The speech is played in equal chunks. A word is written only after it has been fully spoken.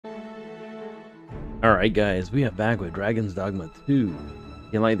Alright guys, we are back with Dragon's Dogma 2.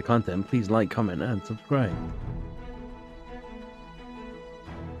 If you like the content, please like, comment, and subscribe.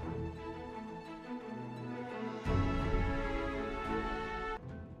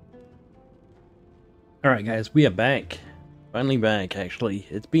 Alright guys, we are back. Finally back, actually.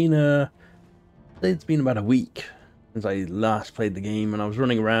 It's been about a week since I last played the game, and I was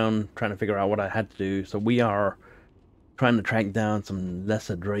running around trying to figure out what I had to do. So we are trying to track down some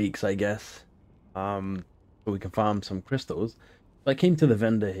lesser drakes, I guess. So we can farm some crystals. So I came to the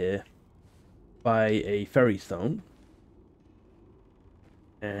vendor here by a fairy stone,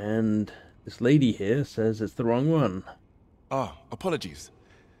 and this lady here says it's the wrong one. Ah, apologies.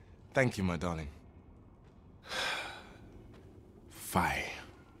 Thank you, my darling. Fie.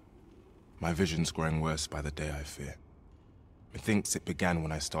 My vision's growing worse by the day, I fear. Methinks it began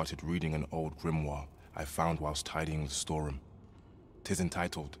when I started reading an old grimoire I found whilst tidying the storeroom. 'Tis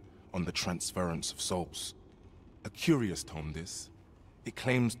entitled, On the Transference of Souls. A curious tome, this. It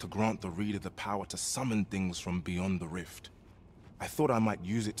claims to grant the reader the power to summon things from beyond the rift. I thought I might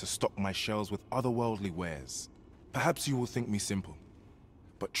use it to stock my shelves with otherworldly wares. Perhaps you will think me simple.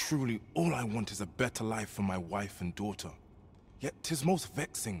 But truly, all I want is a better life for my wife and daughter. Yet 'tis most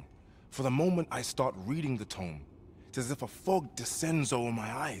vexing. For the moment I start reading the tome, 'tis as if a fog descends over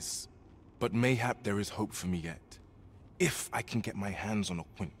my eyes. But mayhap there is hope for me yet. If I can get my hands on a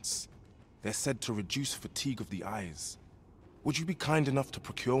quince. They're said to reduce fatigue of the eyes. Would you be kind enough to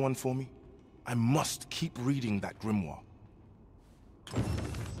procure one for me? I must keep reading that grimoire.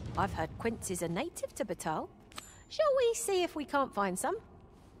 I've heard quinces are native to Batal. Shall we see if we can't find some?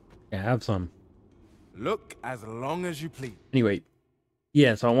 Yeah, have some. Look as long as you please. Anyway,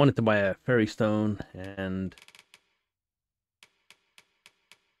 yeah, so I wanted to buy a fairy stone, and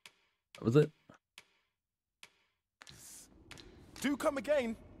that was it. Do come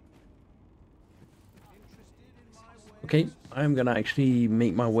again. Okay, I'm gonna actually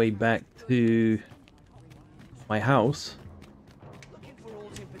make my way back to my house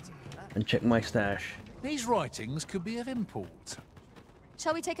and check my stash. These writings could be of import.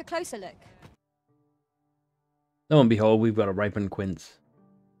 Shall we take a closer look? Lo and behold, we've got a ripened quince.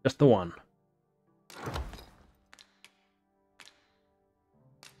 Just the one.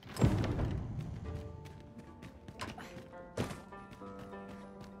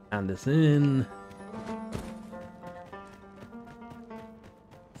 And this in.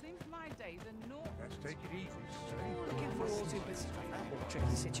 Seems my days are not. Let's take it easy. Looking for all too busy.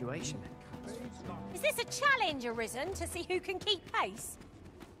 Tricky situation. Is this a challenge, Arisen, to see who can keep pace?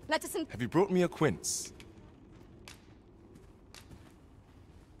 Let us in. Have you brought me a quince?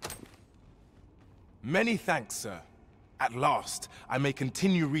 Many thanks, sir. At last, I may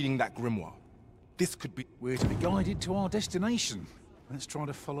continue reading that grimoire. This could be... We're to be guided to our destination. Let's try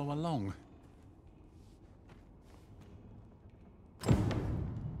to follow along.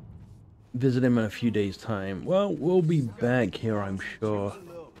 Visit him in a few days' time. Well, we'll be back here, I'm sure.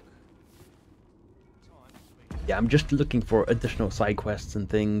 Yeah, I'm just looking for additional side quests and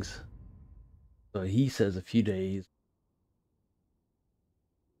things. So he says a few days.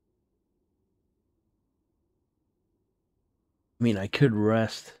 I mean, I could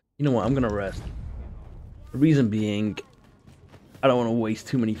rest. You know what? I'm gonna rest. The reason being, I don't want to waste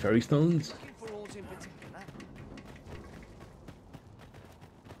too many fairy stones.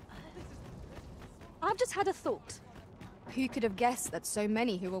 I've just had a thought. Who could have guessed that so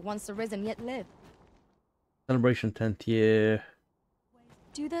many who were once arisen yet live? Celebration 10th year.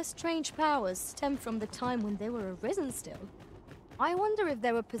 Do their strange powers stem from the time when they were arisen still? I wonder if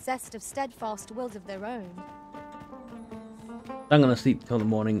they were possessed of steadfast wills of their own. I'm gonna sleep till the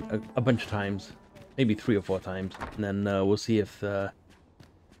morning a bunch of times. Maybe 3 or 4 times. And then we'll see if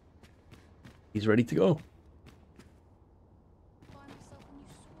he's ready to go.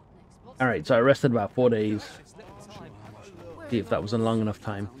 Alright, so I rested about 4 days. See if that was a long enough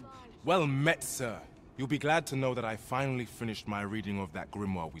time. Well met, sir. You'll be glad to know that I finally finished my reading of that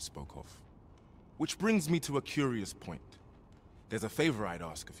grimoire we spoke of. Which brings me to a curious point. There's a favor I'd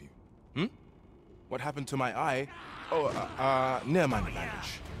ask of you. What happened to my eye? Oh, near my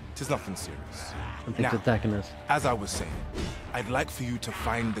bandage. 'Tis nothing serious. Something's attacking us. As I was saying, I'd like for you to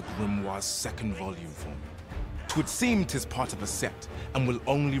find the grimoire's second volume for me. 'Twould seem 'tis part of a set, and will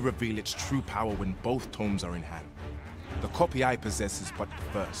only reveal its true power when both tomes are in hand. The copy I possess is but the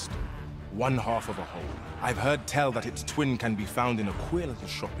first, one half of a whole. I've heard tell that its twin can be found in a queer little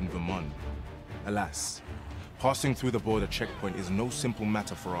shop in Vermont. Alas, passing through the border checkpoint is no simple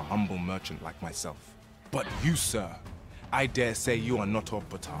matter for a humble merchant like myself. But you, sir, I dare say you are not of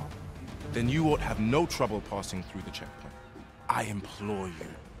Batal. Then you ought have no trouble passing through the checkpoint. I implore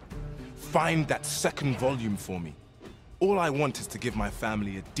you, Find that second volume for me. All I want is to give my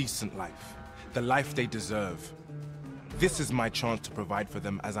family a decent life. The life they deserve. This is my chance to provide for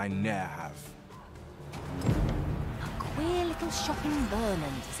them as I ne'er have. A queer little shop in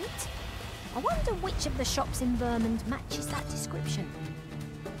Vermont, is it? I wonder which of the shops in Vermont matches that description.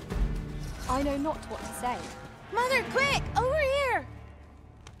 I know not what to say. Mother, quick! Over here!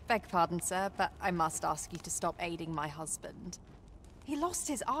 Beg pardon, sir, but I must ask you to stop aiding my husband. He lost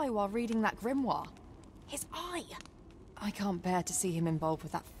his eye while reading that grimoire. His eye! I can't bear to see him involved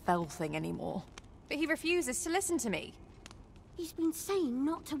with that fell thing anymore. But he refuses to listen to me. He's been saying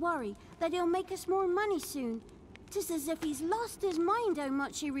not to worry, that he'll make us more money soon. 'Tis as if he's lost his mind how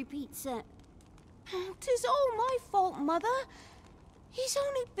much he repeats it. Oh, 'tis all my fault, Mother. He's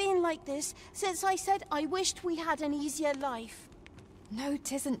only been like this since I said I wished we had an easier life. No,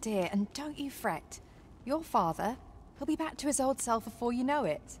 'tisn't, dear, and don't you fret. Your father, he'll be back to his old self before you know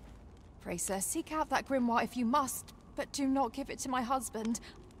it. Pray, sir, seek out that grimoire if you must, but do not give it to my husband.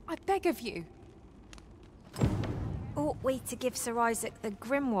 I beg of you. Ought we to give Sir Isaac the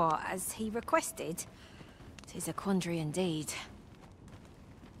grimoire as he requested? 'Tis a quandary indeed.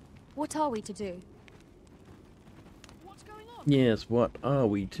 What are we to do? Yes, what are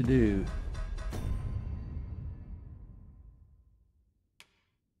we to do?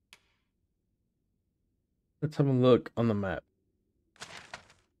 Let's have a look on the map.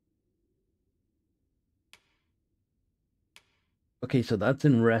 Okay, so that's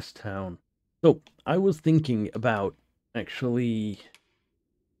in Rest Town. So, I was thinking about actually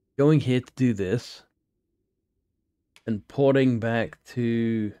going here to do this and porting back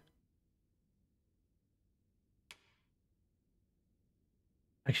to...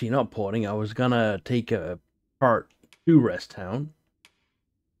 Actually, not porting. I was gonna take a part to Rest Town.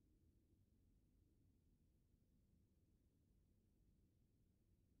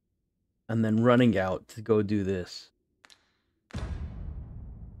 And then running out to go do this.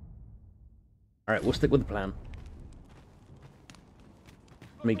 Alright, we'll stick with the plan.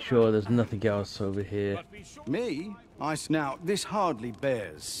 Make sure there's nothing else over here. Me? I snout. This hardly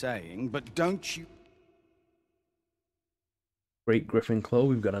bears saying, but don't you... Great Griffin Claw,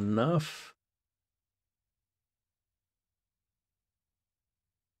 we've got enough.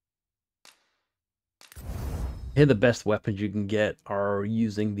 Here the best weapons you can get are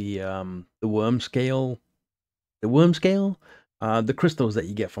using the worm scale. The worm scale? The crystals that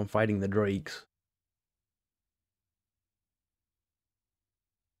you get from fighting the drakes.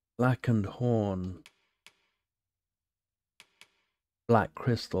 Blackened Horn. Black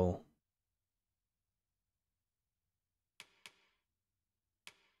Crystal.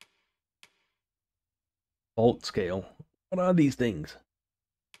 Bolt Scale. What are these things?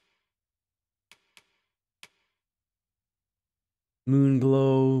 Moon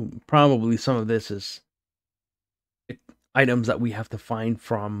Glow. Probably some of this is items that we have to find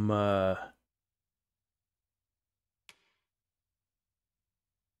from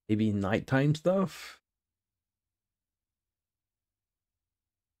maybe nighttime stuff.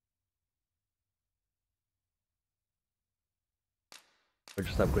 Or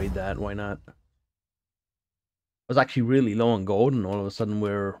just upgrade that, why not? I was actually really low on gold, and all of a sudden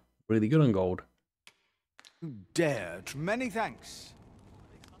we're really good on gold. You dared. Many thanks.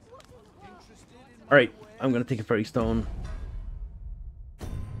 Alright, I'm gonna take a fairy stone.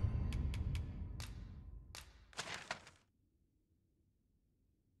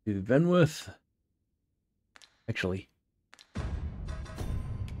 To Venworth. Actually.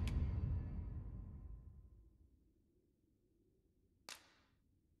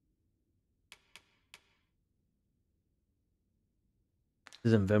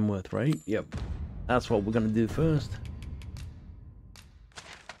 This is in Venworth, right? Yep. That's what we're gonna do first.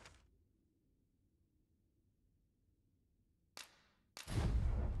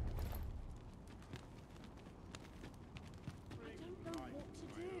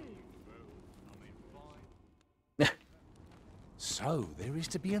 So, there is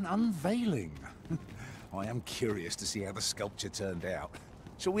to be an unveiling. I am curious to see how the sculpture turned out.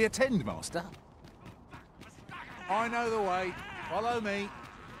 Shall we attend, Master? I know the way. Follow me.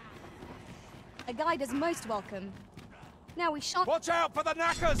 A guide is most welcome. Now we shan't... Watch out for the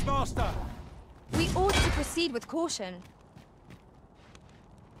knackers, Master! We ought to proceed with caution.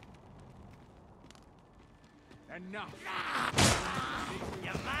 Enough.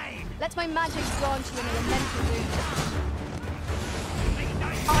 Let my magic grant you an elemental boon.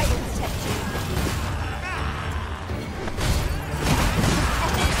 I will protect you.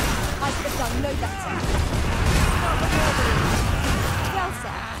 I could have done no better. Well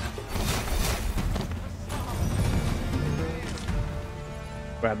said.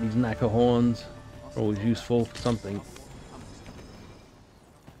 grab these knacker horns. Always useful for something.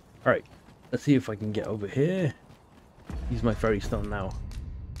 Alright, let's see if I can get over here. Use my fairy stone now.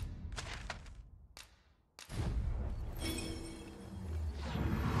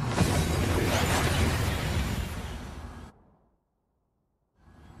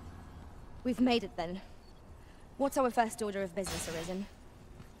 We've made it then. What's our first order of business, Arisen?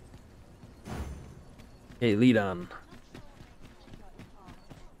 Okay, lead on.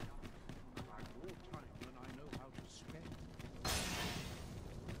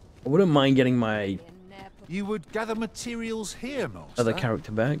 I wouldn't mind getting my You would gather materials here, Master? other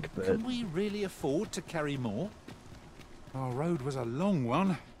character back, but Can we really afford to carry more? Our road was a long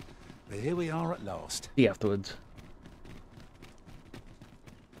one, but here we are at last. see afterwards.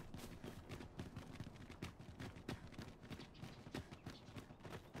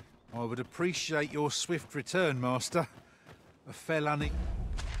 I would appreciate your swift return, Master. A felony.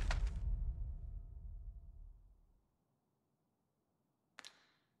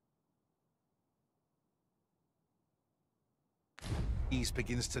 He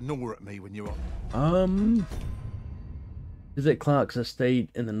begins to gnaw at me when you're on. Visit Clark's estate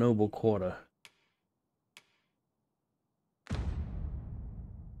in the Noble Quarter.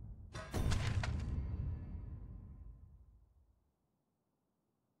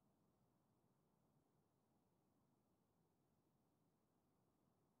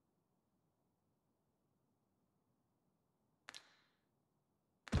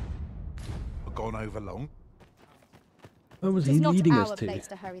 Gone over long. Where was It he is not leading our us to? place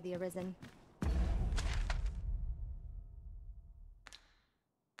to hurry the Arisen.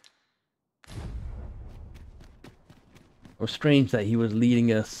 It was strange that he was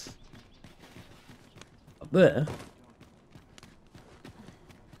leading us up there.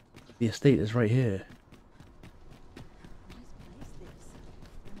 The estate is right here.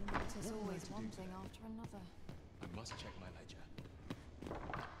 There's always one thing after another. I must check my ledger.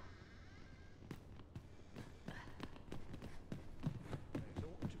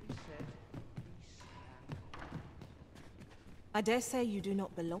 I dare say you do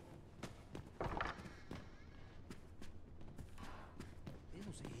not belong.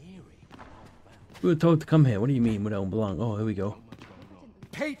 We were told to come here. What do you mean we don't belong? Oh, here we go.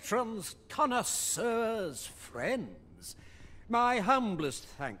 Patrons, connoisseurs, friends, my humblest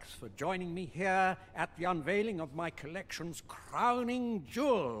thanks for joining me here at the unveiling of my collection's crowning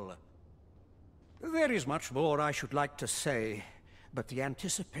jewel. There is much more I should like to say, but the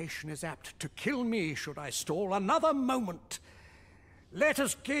anticipation is apt to kill me should I stall another moment. Let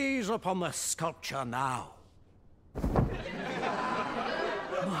us gaze upon the sculpture now.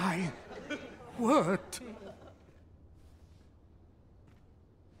 My word!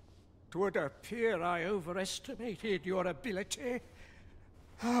 'Twould appear I overestimated your ability.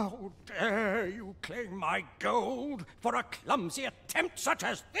 How dare you claim my gold for a clumsy attempt such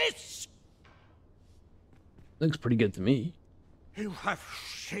as this? Looks pretty good to me. You have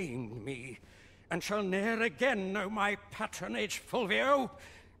shamed me, and shall ne'er again know my patronage, Fulvio.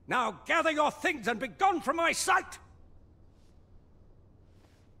 Now gather your things and be gone from my sight!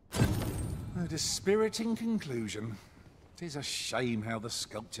 A dispiriting conclusion. 'Tis a shame how the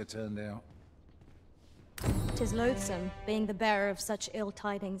sculpture turned out. 'Tis loathsome, being the bearer of such ill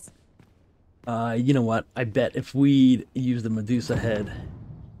tidings. You know what? I bet if we'd used the Medusa head.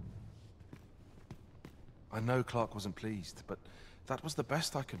 I know Clark wasn't pleased, but that was the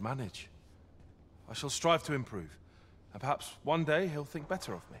best I could manage. I shall strive to improve, and perhaps one day he'll think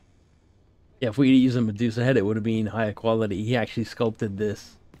better of me. Yeah, if we'd used the Medusa head, it would have been higher quality. He actually sculpted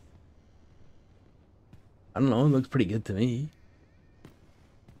this. I don't know, it looks pretty good to me.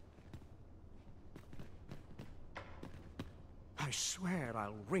 I swear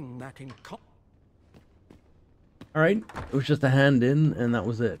I'll wring that Alright, it was just a hand in, and that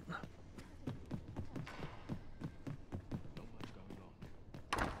was it.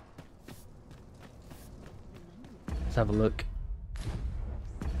 Let's have a look.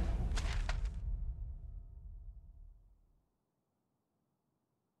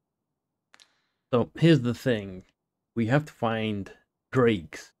 So here's the thing. We have to find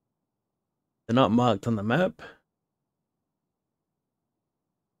drakes. They're not marked on the map.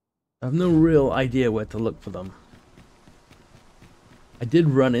 I have no real idea where to look for them. I did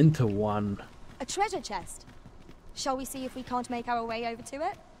run into one. A treasure chest. Shall we see if we can't make our way over to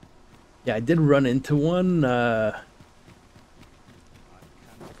it? Yeah, I did run into one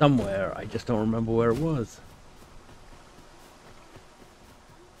somewhere. I just don't remember where it was.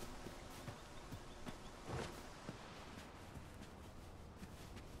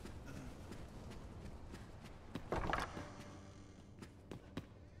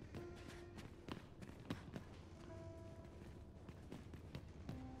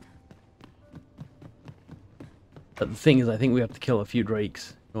 But the thing is, I think we have to kill a few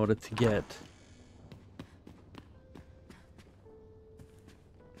drakes in order to get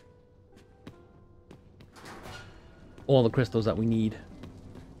all the crystals that we need.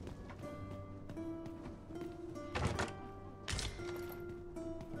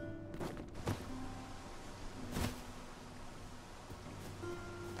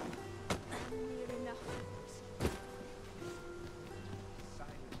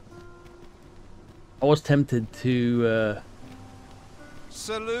 I was tempted to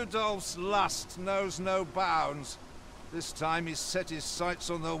Sir Ludolf's lust knows no bounds. This time he's set his sights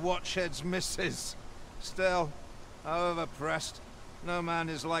on the Watchhead's missus. Still, however pressed, no man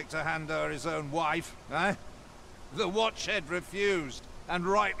is like to hand her his own wife, eh? The Watchhead refused, and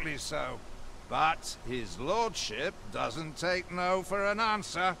rightly so. But his lordship doesn't take no for an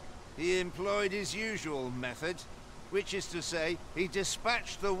answer. He employed his usual method, which is to say, he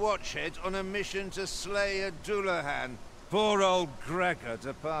dispatched the Watchhead on a mission to slay a Dullahan. Poor old Gregor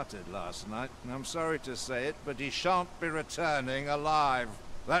departed last night. I'm sorry to say it, but he shan't be returning alive.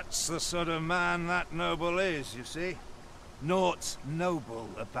 That's the sort of man that noble is, you see. Naught's noble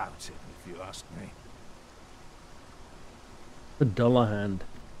about him, if you ask me. the Dullahan.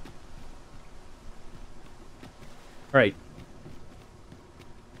 Right.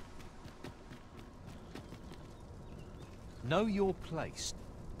 Know your place.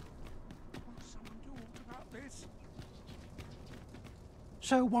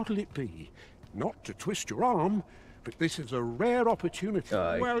 So what'll it be? Not to twist your arm, but this is a rare opportunity.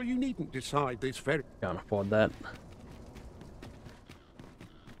 Well, you needn't decide this very... Can't afford that.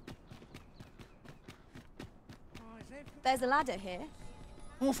 There's a ladder here.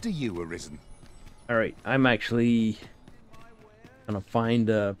 After you, Arisen. Alright, I'm actually gonna find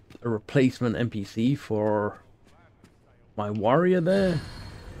a replacement NPC for my warrior there.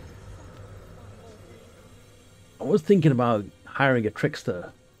 I was thinking about hiring a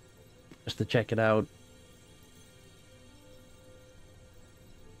trickster just to check it out.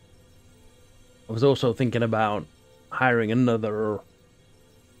 I was also thinking about hiring another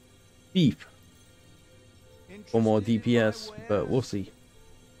thief for more DPS, but we'll see.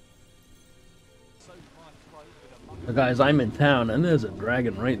 So guys, I'm in town and there's a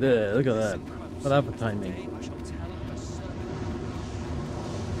dragon right there. Look at that. What that for timing?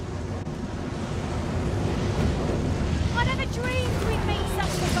 I never dreamed we'd meet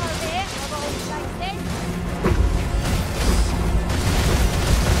such a foe here, of old places.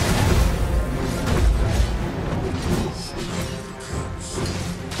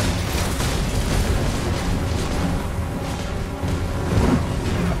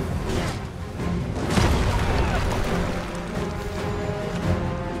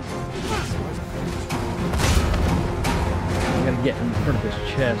 I gotta get in front of this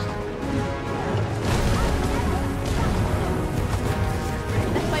chest.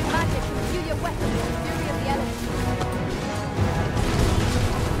 Let my magic imbue your weapon with the fury of the elements.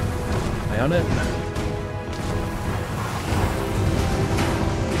 Am I on it?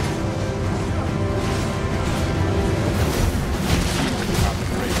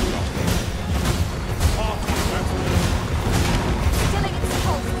 Stilling its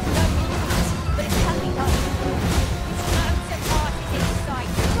pulse is no mean feat, but it can be done. Mounds of heart is in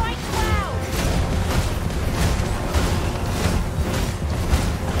sight. Strike loud!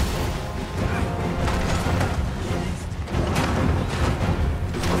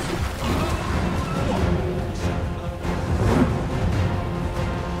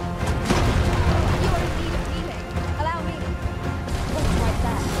 You are in need of healing. Allow me. Hold right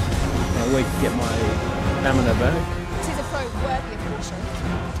there. Can't wait to get my stamina back. 'Tis a foe worthy of caution.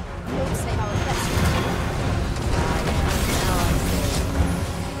 Won't say how effective.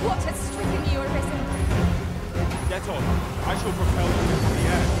 What has stricken you, Arisen? Get on. I shall propel you into the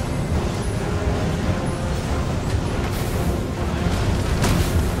air.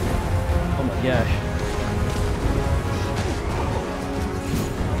 Oh my gosh.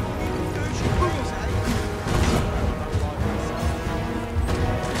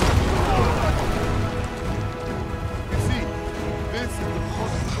 You see, this is the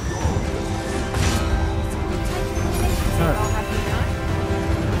cost of your I'll have you know.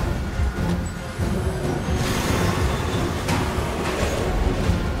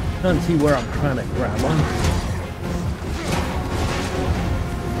 Can't see where I'm trying to grab on.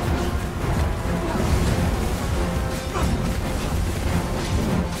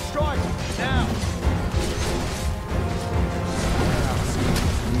 Strike now.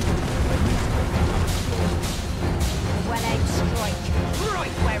 Well-aimed strike.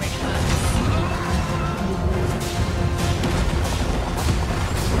 Right where it hurts.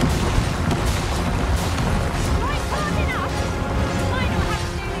 Strike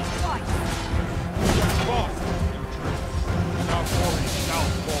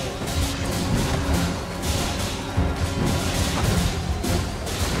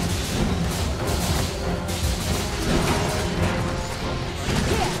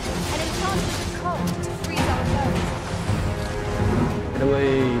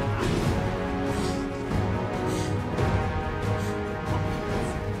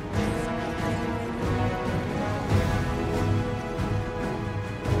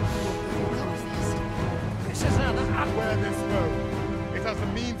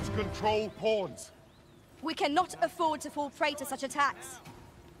means to control pawns. We cannot afford to fall prey to such attacks.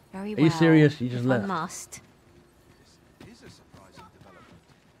 Very Are well. you serious? You just if left. I must. This is a surprising development.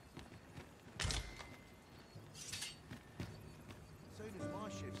 As soon as my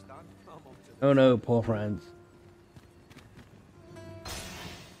shift's done, I'm on to the Oh no, poor Franz.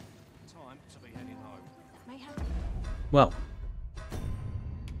 time to be heading home. Well,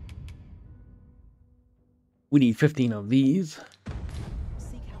 we need 15 of these.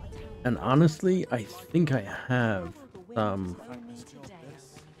 And honestly, I think I have some.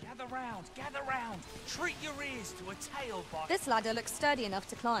 Gather round, gather round. Treat your ears to a tail bite. This ladder looks sturdy enough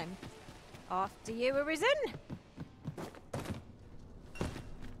to climb. After you, Arisen.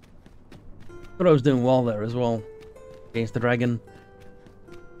 What I was doing well there as well against the dragon.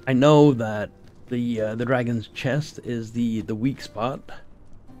 I know that the dragon's chest is the weak spot.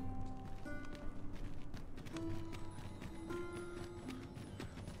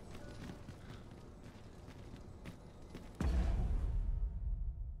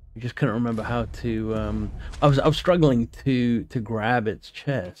 I just couldn't remember how to. I was struggling to grab its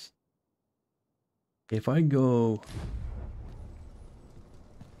chest. If I go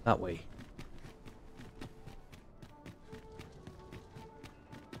that way.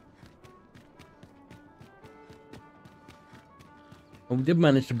 Well, we did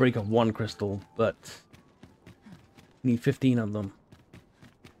manage to break up one crystal, but we need 15 of them.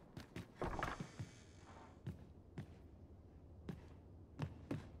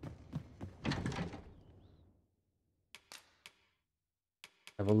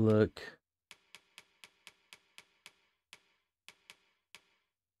 Have a look.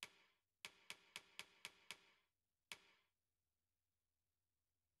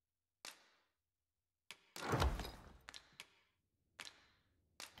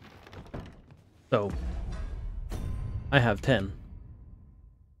 So, I have 10.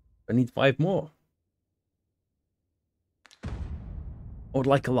 I need 5 more. I would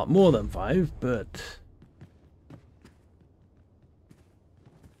like a lot more than 5, but...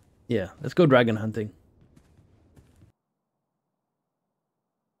 yeah, let's go dragon hunting.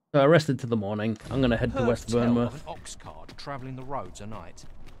 So I rested till the morning. I'm going to head to West Heard tell Bournemouth. of an Oxcart travelling the roads at night.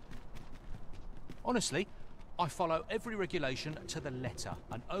 Honestly, I follow every regulation to the letter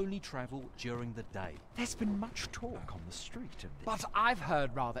and only travel during the day. There's been much talk on the street of this, but I've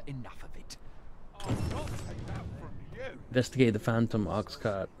heard rather enough of it. I'll not take that from you. Investigate the Phantom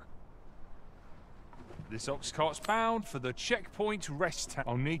Oxcart. This Oxcart's bound for the checkpoint rest town.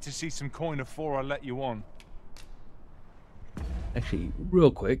 I'll need to see some coin before I let you on. Actually,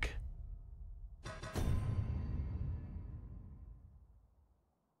 real quick.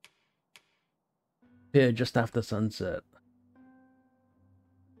 Here, just after sunset.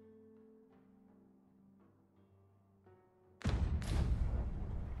 Can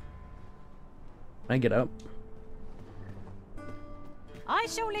I get up? I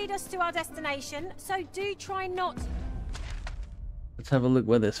shall lead us to our destination, so do try not Let's have a look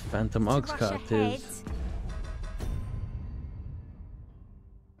where this Phantom to rush Oxcart ahead. is.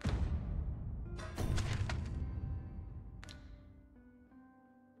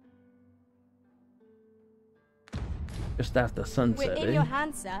 Just after sunset, We're in your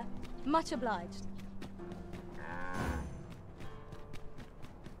hands, sir. Much obliged.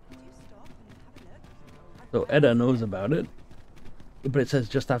 So Edda knows about it, but it says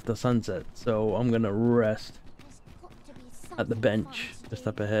just after sunset, so I'm gonna rest at the bench just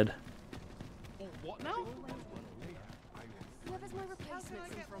up ahead. What now? Whoever's my replacement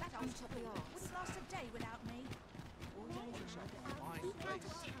from Top wouldn't last a day without me.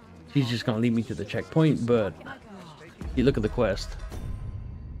 She's just gonna lead me to the checkpoint, but you look at the quest.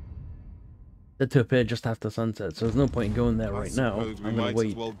 They're to appear just after sunset, so there's no point in going there right now. I suppose we I'm gonna might wait.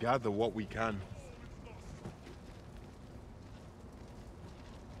 as well gather what we can.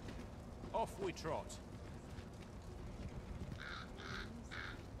 Off we trot.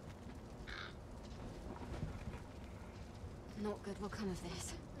 Not good will come of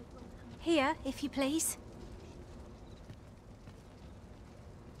this. Here, if you please.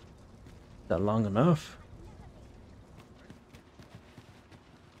 Is that long enough?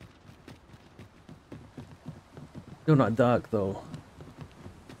 Still not dark though.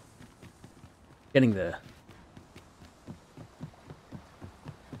 Getting there.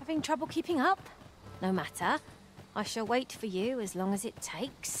 Having trouble keeping up? No matter. I shall wait for you as long as it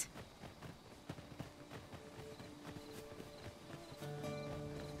takes.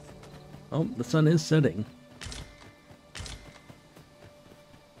 Oh, the sun is setting.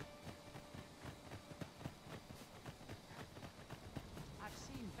 I've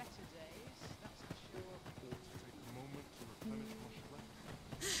seen better days, that's for sure. Take a moment to replenish my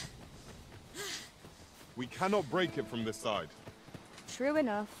strength. We cannot break it from this side. True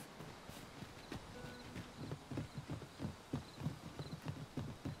enough.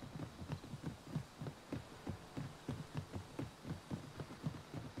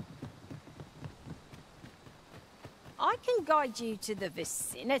 I can guide you to the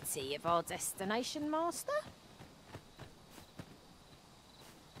vicinity of our destination, Master.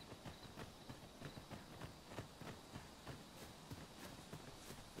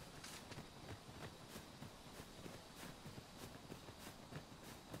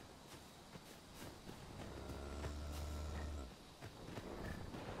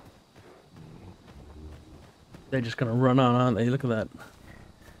 They're just gonna run on, aren't they? Look at that.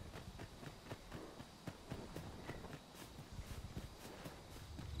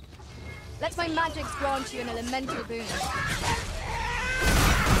 Let my magics grant you an elemental boon.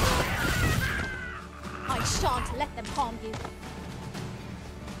 I shan't let them harm you.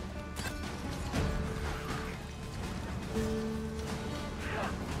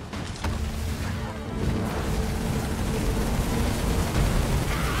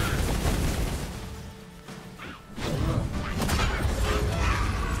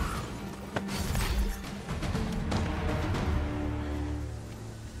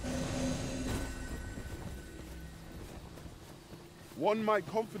 One might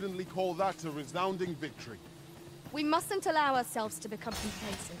confidently call that a resounding victory. We mustn't allow ourselves to become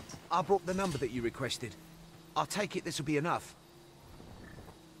complacent. I brought the number that you requested. I'll take it this will be enough.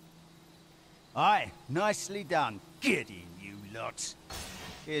 Aye, nicely done. Get in, you lot.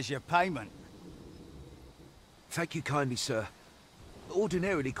 Here's your payment. Thank you kindly, sir.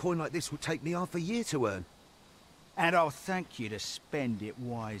 Ordinarily, coin like this would take me half a year to earn. And I'll thank you to spend it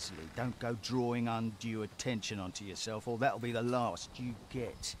wisely. Don't go drawing undue attention onto yourself, or that'll be the last you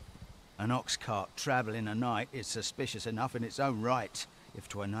get. An Oxcart travelling a night is suspicious enough in its own right, if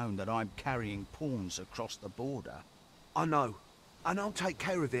 'twere known that I'm carrying pawns across the border. I know, and I'll take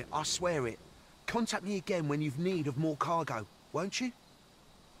care of it, I swear it. Contact me again when you've need of more cargo, won't you?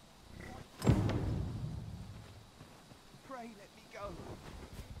 Pray let me go.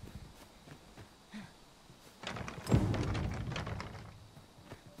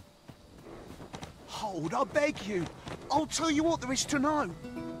 Hold, I beg you. I'll tell you what there is to know.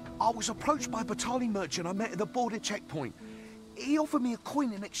 I was approached by a battalion merchant I met at the border checkpoint. He offered me a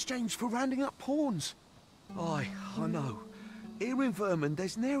coin in exchange for rounding up pawns. Aye, I know. Here in Vermund,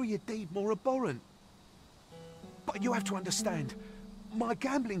 there's nary a deed more abhorrent. But you have to understand, my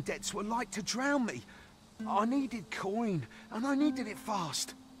gambling debts were like to drown me. I needed coin, and I needed it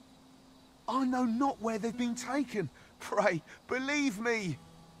fast. I know not where they've been taken. Pray, believe me.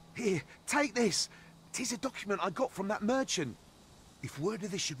 Here, take this. 'Tis a document I got from that merchant. If word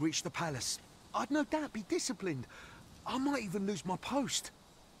of this should reach the palace, I'd no doubt be disciplined. I might even lose my post.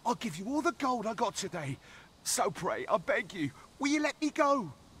 I'll give you all the gold I got today. So pray, I beg you, will you let me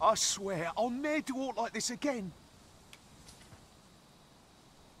go? I swear, I'll ne'er do aught like this again.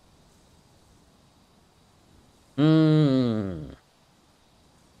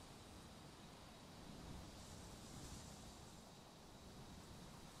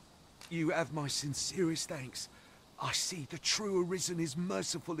 You have my sincerest thanks. I see the true Arisen is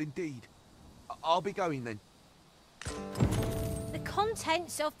merciful indeed. I'll be going then. The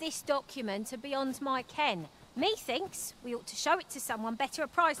contents of this document are beyond my ken. Methinks we ought to show it to someone better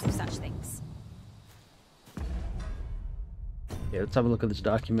apprised of such things. Yeah, let's have a look at this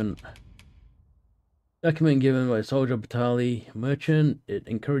document. Document given by Soldier Batali Merchant. It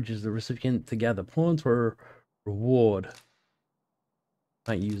encourages the recipient to gather pawns for reward.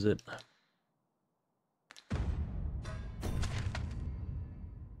 Might use it.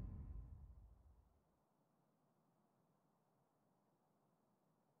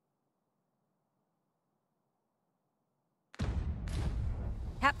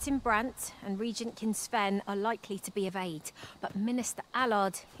 Captain Brandt and Regent Sven are likely to be of aid, but Minister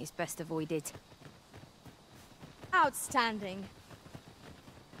Allard is best avoided. Outstanding.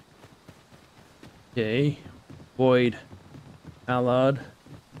 Okay. Boyd, Allard,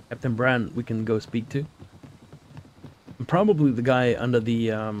 Captain Brandt we can go speak to. And probably the guy under the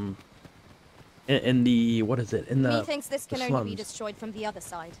in the what is it? In the Methinks this can only be slums. destroyed from the other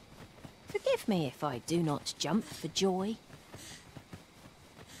side. Forgive me if I do not jump for joy.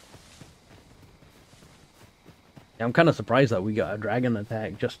 Yeah, I'm kind of surprised that we got a dragon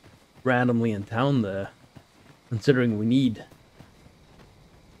attack just randomly in town there, considering we need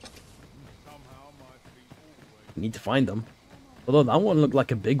to find them. Although that one looked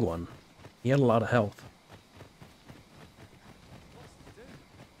like a big one. He had a lot of health.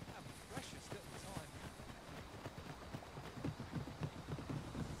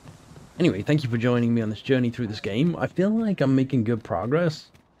 Anyway, thank you for joining me on this journey through this game. I feel like I'm making good progress.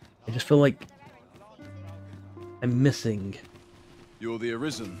 I just feel like I'm missing You're the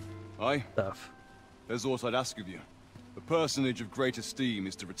Arisen, aye? stuff. There's aught I'd ask of you. A personage of great esteem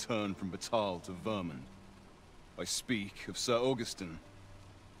is to return from Batal to Vermund. I speak of Sir Augustin.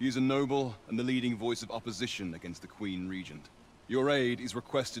 He is a noble and the leading voice of opposition against the Queen Regent. Your aid is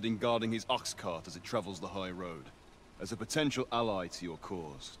requested in guarding his Oxcart as it travels the high road. As a potential ally to your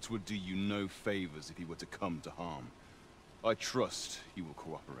cause, 'twould do you no favors if he were to come to harm. I trust he will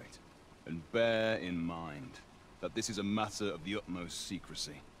cooperate. And bear in mind that this is a matter of the utmost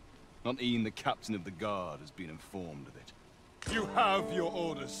secrecy. Not even the captain of the guard has been informed of it. You have your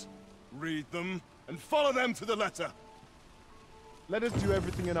orders. Read them and follow them to the letter. Let us do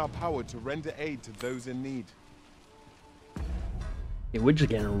everything in our power to render aid to those in need. Yeah, we're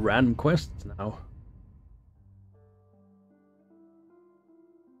just getting random quests now.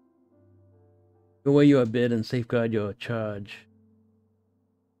 Go where you are bid and safeguard your charge.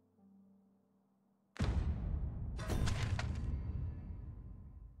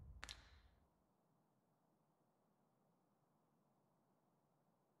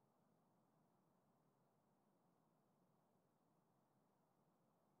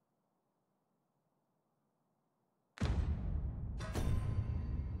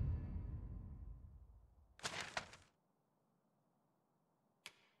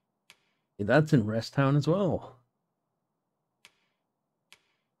 Yeah, that's in Rest Town as well.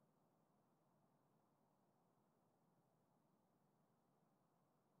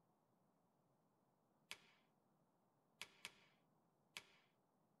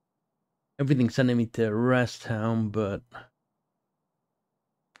 Everything's sending me to Rest Town, but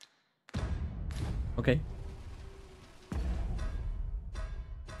okay.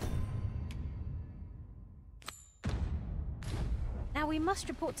 Now we must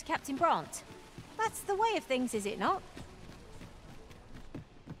report to Captain Brandt. That's the way of things, is it not?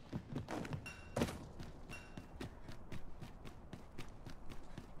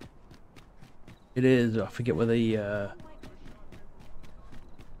 It is. I forget where the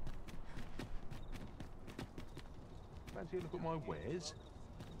Fancy a look at my wares?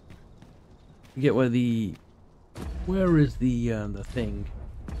 forget where the where is the thing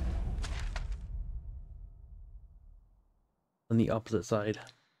on the opposite side.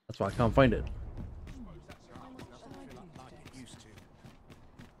 That's why I can't find it.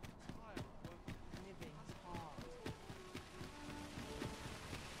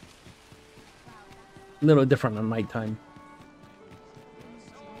 A little different at nighttime.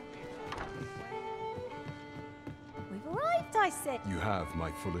 We've arrived, I said. You have my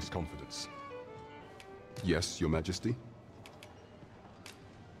fullest confidence. Yes, Your Majesty?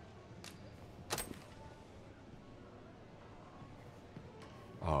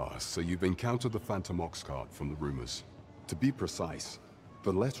 Ah, so you've encountered the Phantom Oxcart from the rumors. To be precise,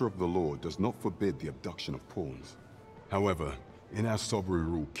 the letter of the law does not forbid the abduction of pawns. However, in our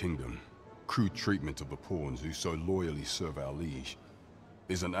sovereign-ruled kingdom, crude treatment of the pawns who so loyally serve our liege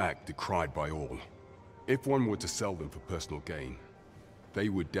is an act decried by all. If one were to sell them for personal gain, they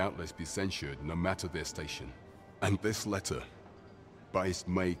would doubtless be censured no matter their station. And this letter, by its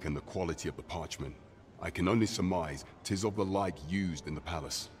make and the quality of the parchment, I can only surmise 'tis of the like used in the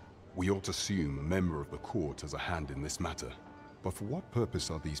palace. We ought to assume a member of the court has a hand in this matter. But for what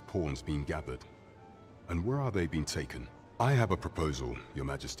purpose are these pawns being gathered? And where are they being taken? I have a proposal, Your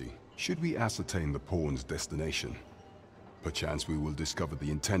Majesty. Should we ascertain the pawn's destination, perchance we will discover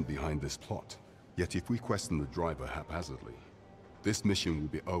the intent behind this plot. Yet if we question the driver haphazardly, this mission will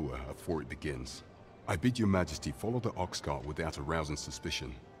be over before it begins. I bid Your Majesty follow the Oxcart without arousing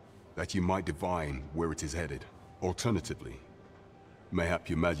suspicion, that you might divine where it is headed. Alternatively, mayhap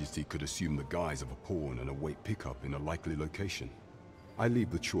Your Majesty could assume the guise of a pawn and await pickup in a likely location. I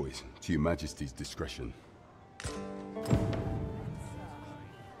leave the choice to Your Majesty's discretion.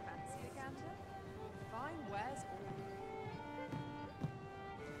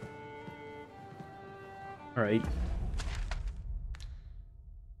 All right.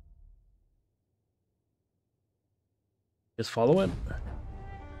 Just follow it.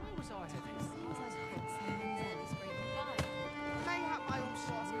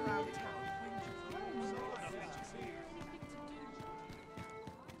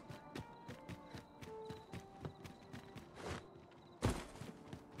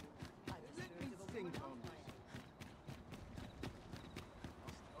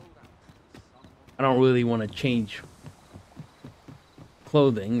 I don't really want to change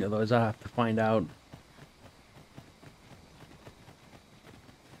clothing, otherwise I have to find out.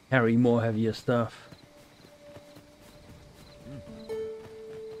 Carry more heavier stuff.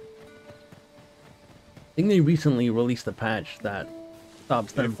 think they recently released a patch that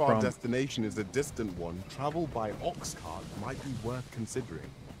stops them If our from... destination is a distant one, travel by Oxcart might be worth considering.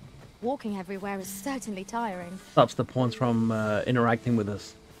 Walking everywhere is certainly tiring. Stops the pawns from interacting with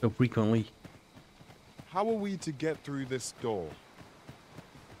us so frequently. How are we to get through this door?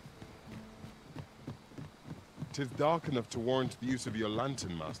 'Tis dark enough to warrant the use of your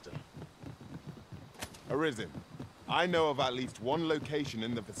lantern, Master. Arisen, I know of at least one location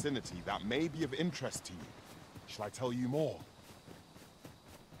in the vicinity that may be of interest to you. Shall I tell you more?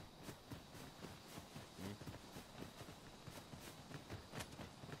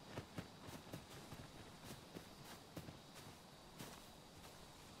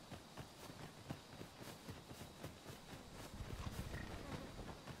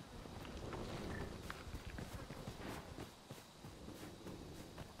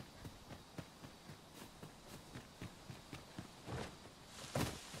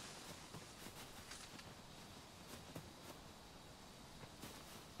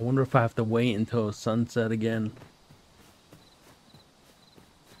 I wonder if I have to wait until sunset again.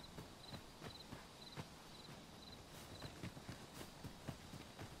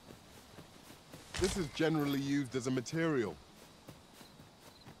 This is generally used as a material.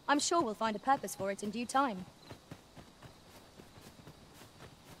 I'm sure we'll find a purpose for it in due time.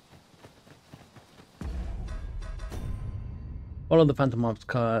 Follow the Phantom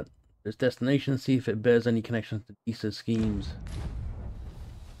Oxcart. Its destination, see if it bears any connections to Lisa's schemes.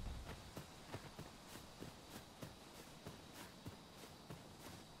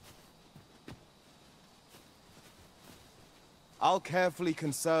 I'll carefully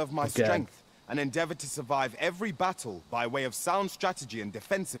conserve my strength and endeavor to survive every battle by way of sound strategy and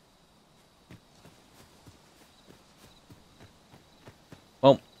defensive.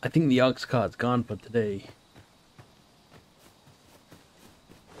 Well, I think the Oxcart's gone for today.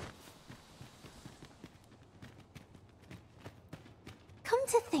 Come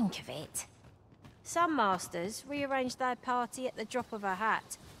to think of it, some masters rearrange their party at the drop of a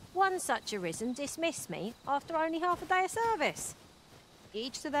hat. One such Arisen dismissed me after only half a day of service.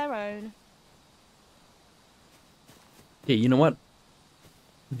 Each to their own. Yeah, you know what?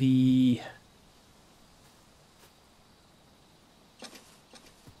 The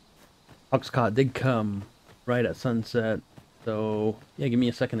Oxcart did come right at sunset, so yeah, give me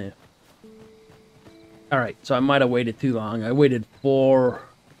a second here. Alright, so I might have waited too long. I waited 4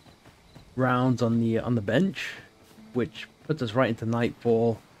 rounds on the bench, which puts us right into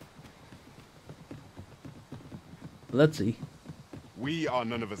nightfall. Let's see. We are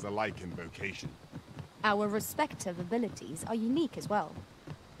none of us alike in vocation. Our respective abilities are unique as well.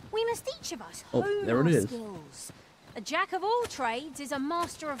 We must each of us Oh, hone there our it is. skills. A jack of all trades is a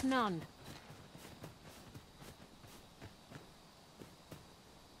master of none.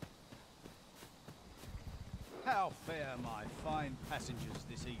 How fare my fine passengers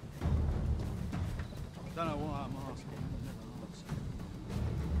this evening? Don't know why I'm asking. Never ask.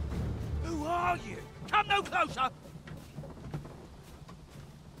 Who are you? Come no closer!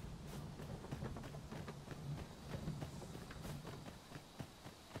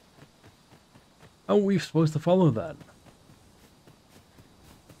 How are we supposed to follow that?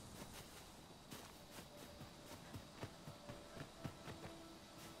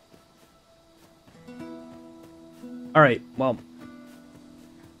 Alright, well.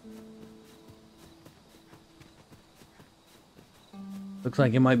 Looks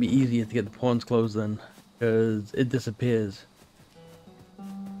like it might be easier to get the pawns closed then, because it disappears.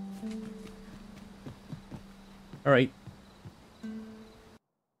 Alright.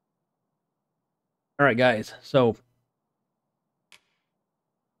 Alright guys, so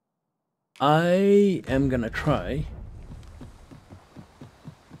I am gonna try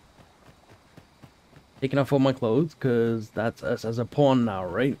taking off all my clothes, because that's us as a pawn now,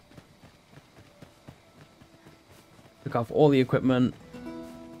 right? Took off all the equipment,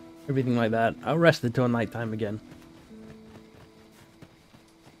 everything like that. I'll rest until nighttime again.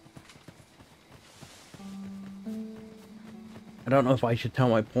 I don't know if I should tell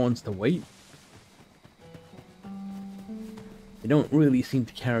my pawns to wait. They don't really seem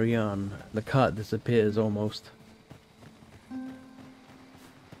to carry on. The cart disappears almost.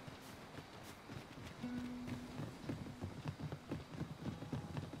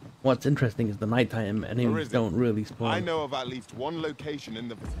 What's interesting is the nighttime enemies don't really spawn. I know of at least one location in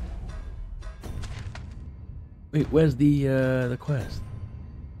the Wait, where's the quest?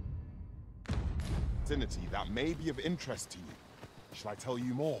 vicinity that may be of interest to you. Shall I tell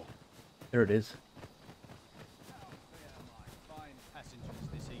you more? There it is.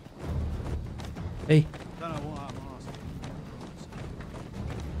 Hey. Don't know why I'm asking.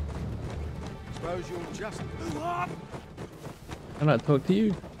 Suppose you'll just move up. Can I talk to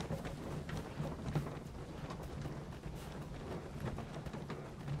you?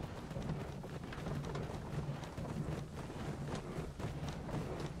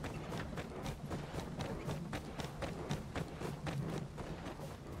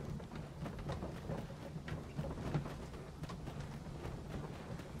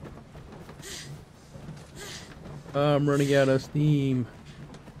 I'm running out of steam.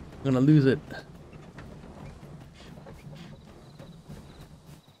 I'm gonna lose it.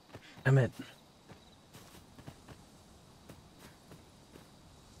 Damn it.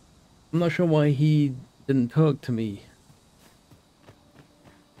 I'm not sure why he didn't talk to me.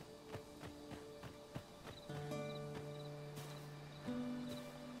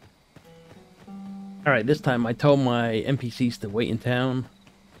 Alright, this time I told my NPCs to wait in town.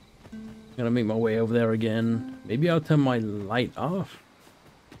 I'm gonna make my way over there again. Maybe I'll turn my light off.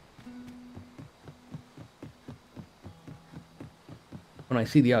 When I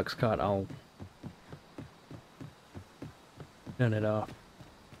see the Oxcart, I'll turn it off.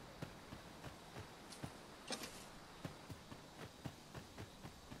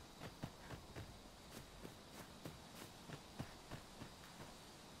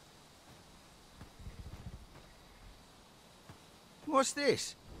 What's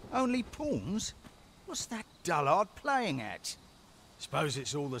this? Only pawns? What's that dullard playing at? Suppose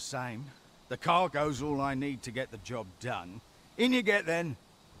it's all the same. The cargo's all I need to get the job done. In you get then.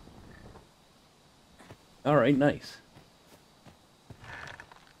 Alright, nice.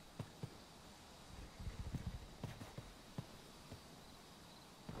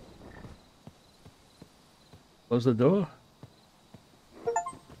 Close the door.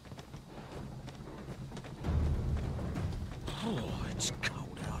 Oh, it's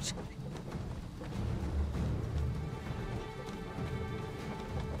cold out.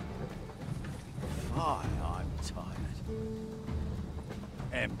 Fine, I'm tired.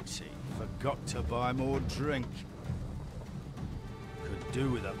 Empty. Forgot to buy more drink. Could do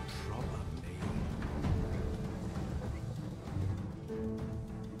with a proper meal.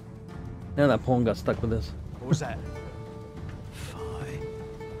 Now that pawn got stuck with us. What was that? Fine.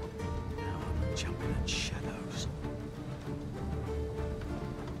 Now I'm jumping at shadows.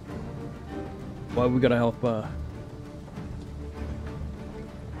 Why we gotta help We're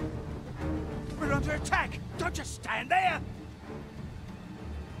under attack! Don't just stand there!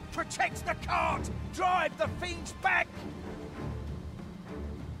 Protect the cart! Drive the fiends back!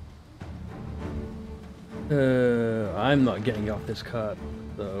 I'm not getting off this cart,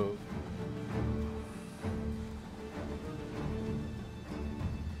 so...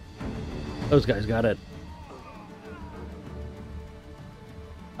 Those guys got it.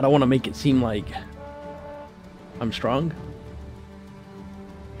 I don't want to make it seem like I'm strong.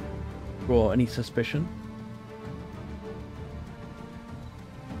 Draw any suspicion.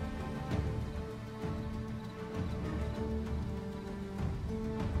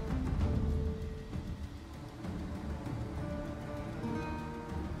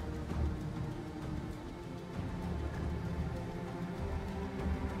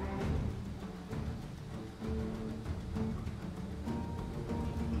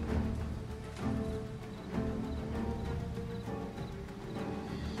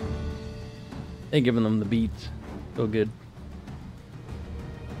 They're giving them the beats. So good.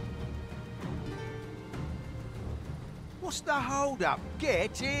 What's the hold up?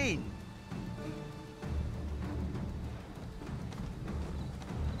 Get in!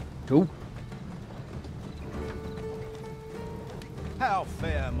 Cool. How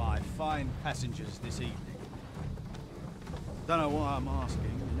fare my fine passengers this evening? Don't know why I'm asking,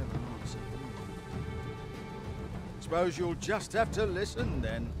 you never answer. Suppose you'll just have to listen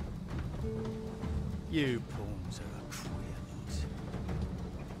then. You pawns are a queer lot.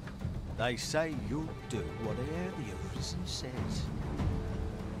 They say you'll do whatever the Arisen says.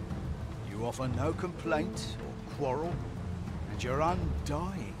 You offer no complaint or quarrel, and you're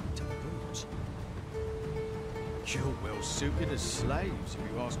undying to boot. You're well suited as slaves,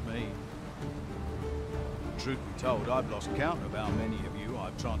 if you ask me. Truth be told, I've lost count of how many of you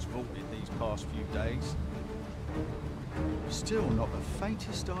I've transported these past few days. Still not the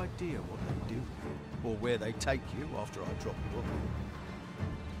faintest idea what they do, or where they take you after I drop you off.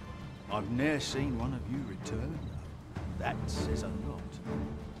 I've ne'er seen one of you return, though. That says a lot.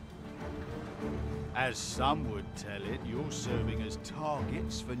 As some would tell it, you're serving as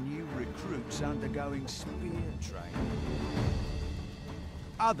targets for new recruits undergoing spear training.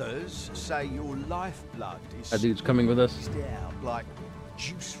 Others say your lifeblood is That dude's coming with us. squeezed out like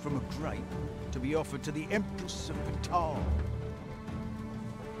juice from a grape to be offered to the Empress of Batal.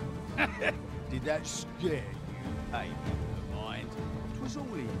 Did that scare you, baby of mind? It was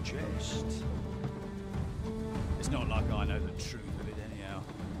all in jest. It's not like I know the truth of it anyhow.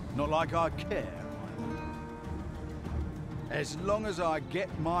 Not like I care either. As long as I get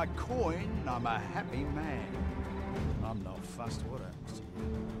my coin, I'm a happy man. I'm not fussed what happens to you.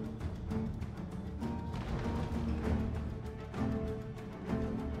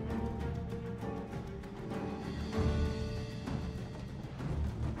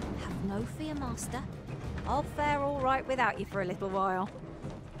 Have no fear, Master. I'll fare all right without you for a little while.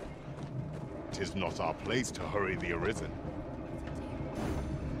 'Tis not our place to hurry the Arisen.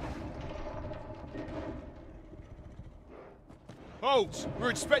 Halt!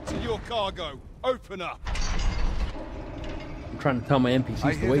 We're expecting your cargo. Open up. I'm trying to tell my NPCs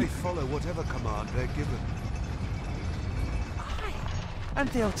I to hear wait. they follow whatever command they're given. Aye, and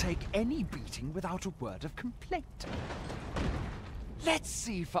they'll take any beating without a word of complaint. Let's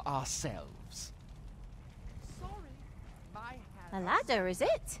see for ourselves. A ladder, is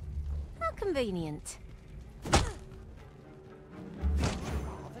it? How convenient.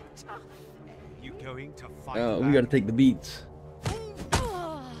 You going to fight? We gotta take the beats.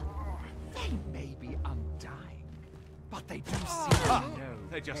 They may be undying, but they do seem to know.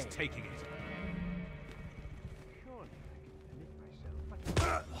 They're just taking it.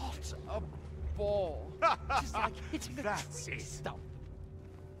 What a ball! It's like hitting a tree stump.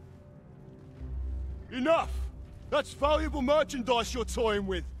 Enough! That's valuable merchandise you're toying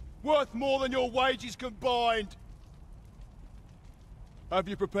with. Worth more than your wages combined. Have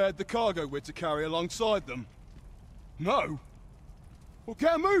you prepared the cargo we're to carry alongside them? No? Well,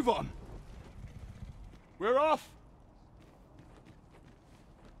 get a move on. We're off.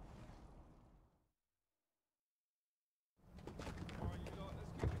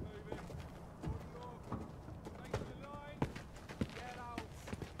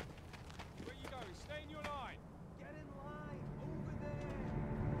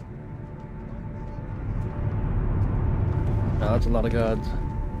 Oh, that's a lot of guards.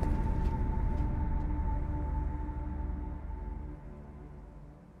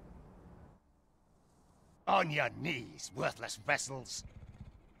 On your knees, worthless vessels.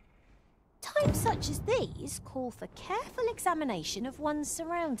 Times such as these call for careful examination of one's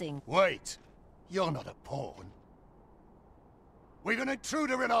surroundings. Wait, you're not a pawn. We've an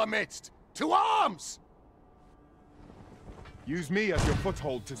intruder in our midst. To arms! Use me as your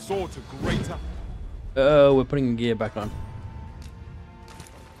foothold to soar to greater... Oh, we're putting gear back on.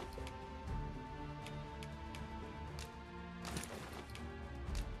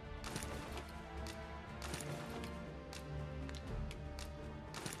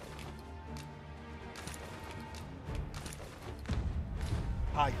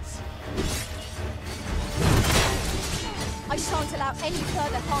 Heights. I shan't allow any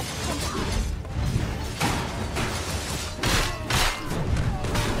further harm to come to you.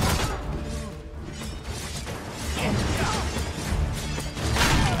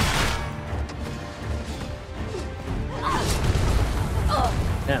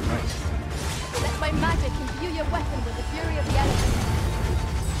 Damn right. Let my magic imbue your weapon with the fury of the elements.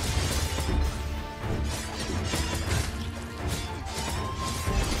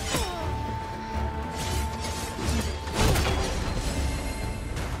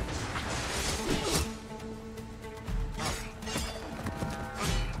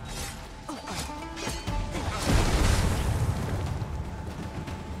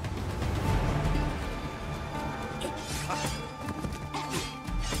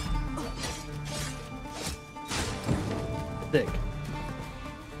 Sick.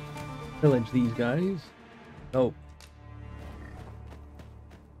 Pillage these guys. Oh.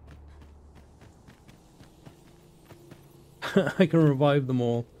 I can revive them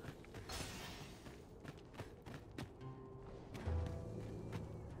all.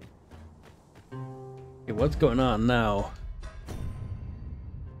 Okay, what's going on now?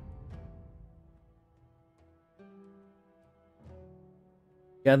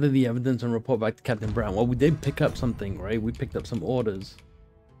 Gather the evidence and report back to Captain Brown. Well, we did pick up something, right? We picked up some orders.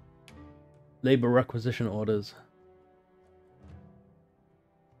 Labor requisition orders.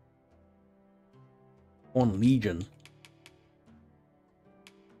 On Legion.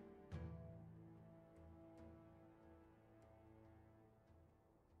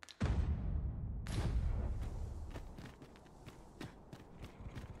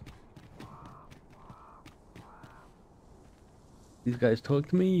 These guys talk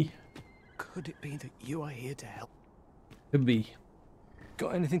to me. Could it be that you are here to help? Could be.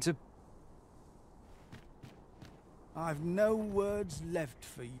 Got anything to... I've no words left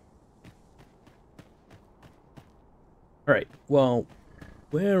for you. Alright, well,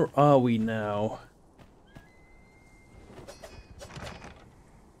 Where are we now?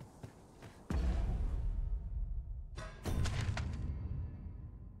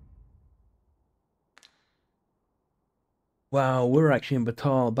 Wow, we're actually in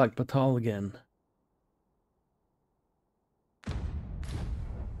Batal, back Batal again.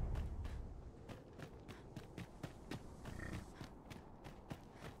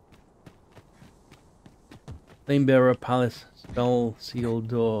 Flamebearer Palace, spell sealed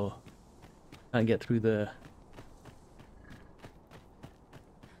door. Can't get through there.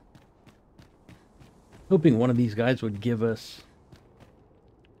 Hoping one of these guys would give us...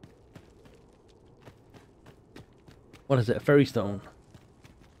 What is it? A fairy stone?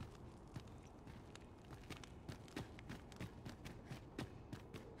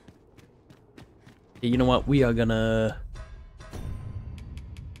 Yeah, you know what? We are gonna...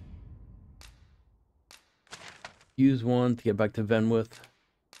 use one to get back to Venworth.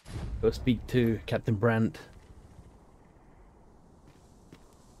 Go speak to Captain Brandt.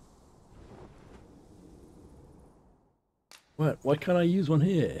 What? Why can't I use one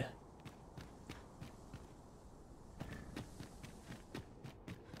here?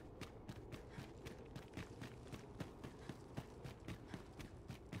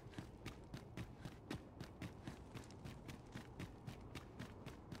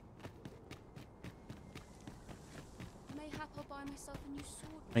 Mayhap I'll buy myself a new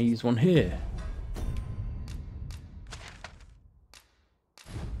sword. I use one here.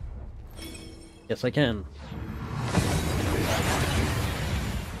 Yes, I can.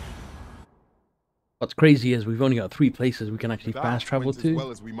 What's crazy is we've only got 3 places we can actually fast travel to. As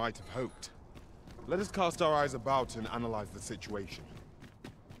well as we might have hoped. Let us cast our eyes about and analyze the situation.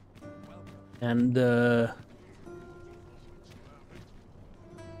 And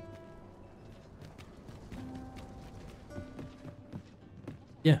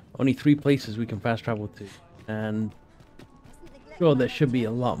yeah, only 3 places we can fast travel to. And sure, there should be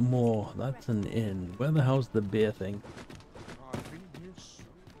a lot more. That's an inn. Where the hell's the beer thing?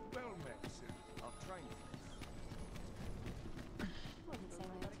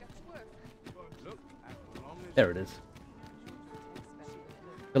 There it is.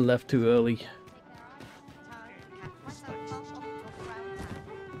 I left too early.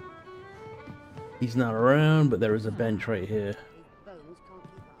 He's not around, but there is a bench right here.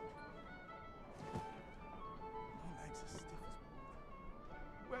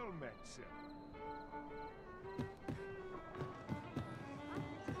 Well met, sir.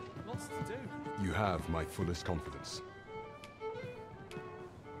 Lots to do. You have my fullest confidence.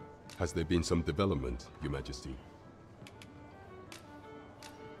 Has there been some development, Your Majesty?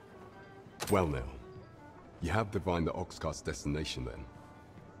 Well now, you have divined the Oxcart's destination then.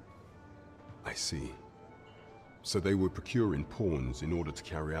 I see. So they were procuring pawns in order to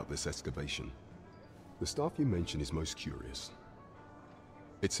carry out this excavation. The stuff you mention is most curious.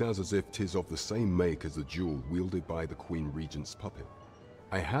 It sounds as if 'tis of the same make as the jewel wielded by the Queen Regent's puppet.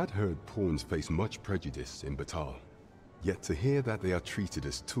 I had heard pawns face much prejudice in Batal. Yet to hear that they are treated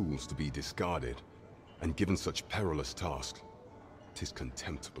as tools to be discarded, and given such perilous tasks, 'tis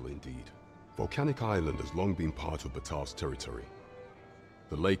contemptible indeed. Volcanic Island has long been part of Batal's territory.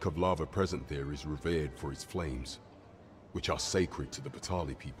 The lake of lava present there is revered for its flames, which are sacred to the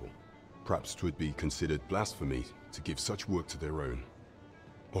Batali people. Perhaps 'twould be considered blasphemy to give such work to their own.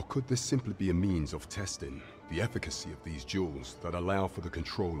 Or could this simply be a means of testing the efficacy of these jewels that allow for the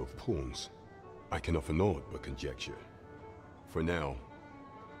control of pawns? I can offer naught but conjecture. For now,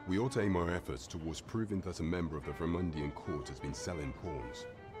 we ought to aim our efforts towards proving that a member of the Vermundian court has been selling pawns.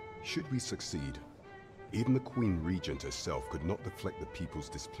 Should we succeed, even the Queen Regent herself could not deflect the people's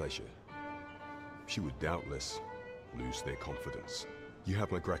displeasure. She would doubtless lose their confidence. You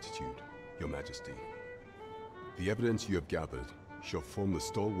have my gratitude, Your Majesty. The evidence you have gathered shall form the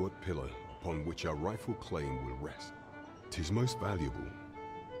stalwart pillar upon which our rightful claim will rest. 'Tis most valuable.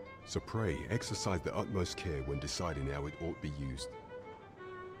 So pray, exercise the utmost care when deciding how it ought be used.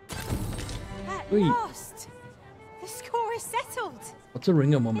 At last! The score is settled! What's a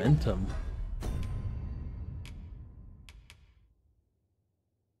ring of momentum?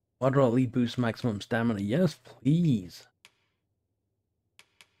 Water lead boost maximum stamina. Yes, please.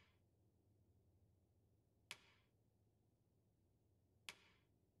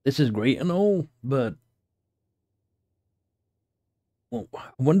 This is great and all, but well,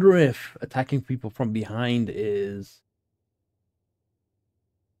 I wonder if attacking people from behind is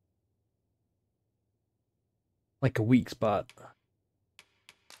like a weak spot.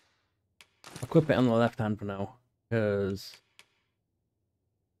 Equip it on the left hand for now, because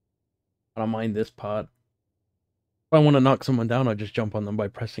I don't mind this part. If I want to knock someone down, I just jump on them by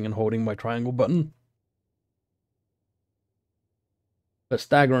pressing and holding my triangle button. But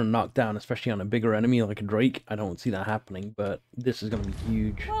stagger and knock down, especially on a bigger enemy like a Drake, I don't see that happening, but this is going to be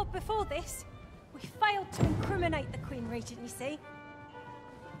huge. Well, before this, we failed to incriminate the Queen Regent, you see.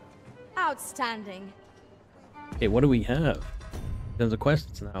 Outstanding. Okay, what do we have? There's a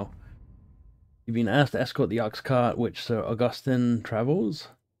quests now. You've been asked to escort the Oxcart which Sir Augustin travels,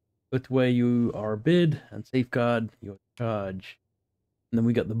 with where you are bid, and safeguard your charge. And then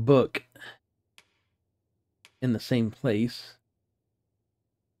we got the book in the same place.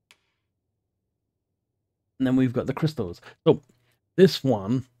 And then we've got the crystals. So this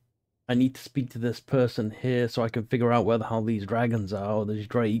one, I need to speak to this person here so I can figure out where the hell these dragons are, or these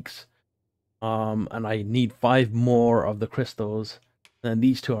drakes. And I need 5 more of the crystals. And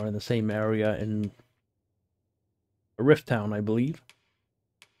these 2 are in the same area in Rift Town, I believe.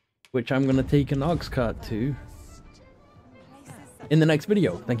 Which I'm going to take an Oxcart to in the next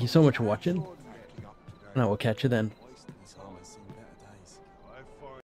video. Thank you so much for watching, and I will catch you then.